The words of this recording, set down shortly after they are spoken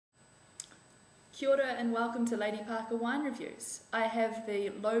Kia ora and welcome to Lady Parker Wine Reviews. I have the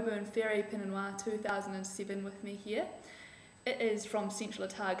Lowburn Ferry Pinot Noir 2007 with me here. It is from central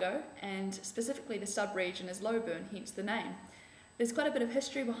Otago and specifically the sub-region is Lowburn, hence the name. There's quite a bit of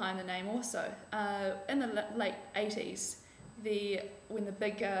history behind the name also. In the late 80s, when the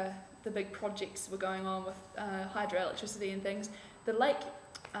big projects were going on with hydroelectricity and things, the lake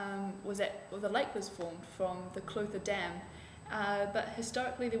was formed from the Clutha Dam. But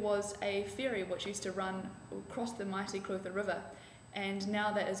historically there was a ferry which used to run across the mighty Clutha River, and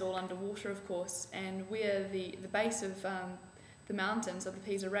now that is all underwater of course, and where the base of the mountains of the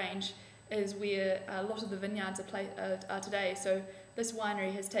Pisa Range is where a lot of the vineyards are today. So this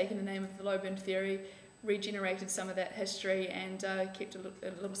winery has taken the name of the Lowburn Ferry, regenerated some of that history and kept a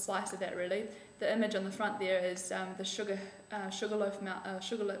little slice of that really. The image on the front there is the Sugarloaf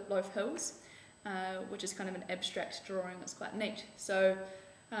Hills, which is kind of an abstract drawing that's quite neat. So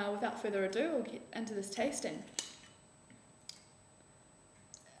without further ado, we'll get into this tasting.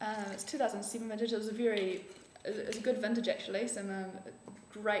 It's 2007 vintage. It was a good vintage actually, some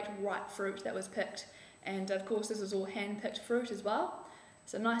great ripe fruit that was picked, and of course this was all hand-picked fruit as well.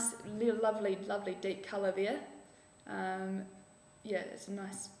 It's a nice, lovely deep colour there. Yeah, it's a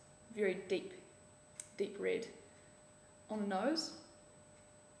nice, very deep red on the nose.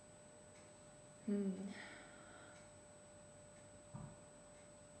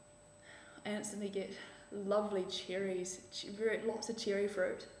 I instantly get lovely cherries, lots of cherry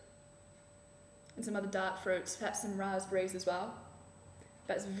fruit, and some other dark fruits, perhaps some raspberries as well.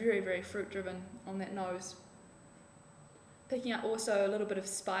 But it's very fruit driven on that nose. Picking up also a little bit of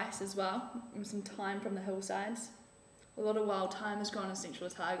spice as well, and some thyme from the hillsides. A lot of wild thyme has grown in central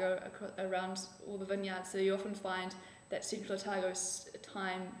Otago around all the vineyards, so you often find that central Otago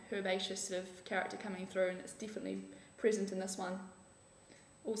thyme herbaceous sort of character coming through, and it's definitely present in this one.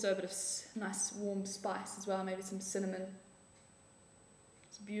 Also a bit of nice warm spice as well, maybe some cinnamon.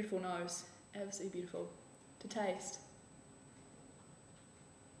 It's a beautiful nose, absolutely beautiful to taste.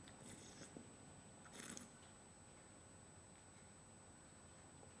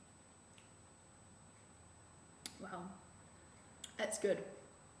 Wow, that's good.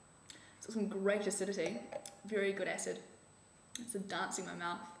 It's got some great acidity, very good acid. It's dancing in my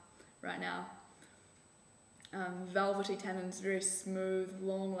mouth right now. Velvety tannins, very smooth,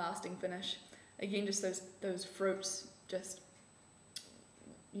 long-lasting finish. Again, just those fruits, just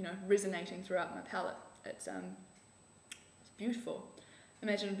resonating throughout my palate. It's beautiful.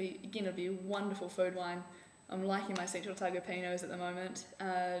 Imagine it'd be a wonderful food wine. I'm liking my central Otago Pinots at the moment.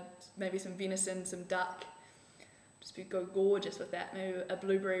 Maybe some venison, some duck. Just go gorgeous with that. Maybe a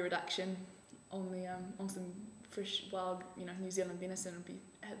blueberry reduction on some fresh wild New Zealand venison would be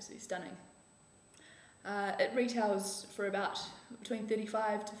absolutely stunning. It retails for about between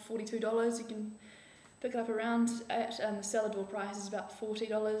 $35 to $42. You can pick it up around at the cellar door price is about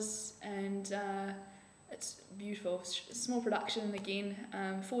 $40, and it's beautiful. Small production again,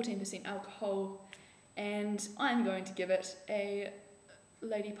 14% alcohol, and I'm going to give it a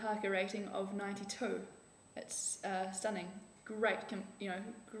Lady Parker rating of 92. It's stunning. Great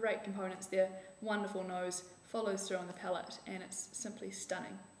components there. Wonderful nose, follows through on the palate, and it's simply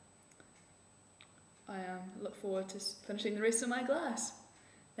stunning. I look forward to finishing the rest of my glass.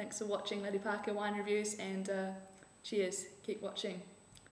 Thanks for watching Lady Parker Wine Reviews, and cheers. Keep watching.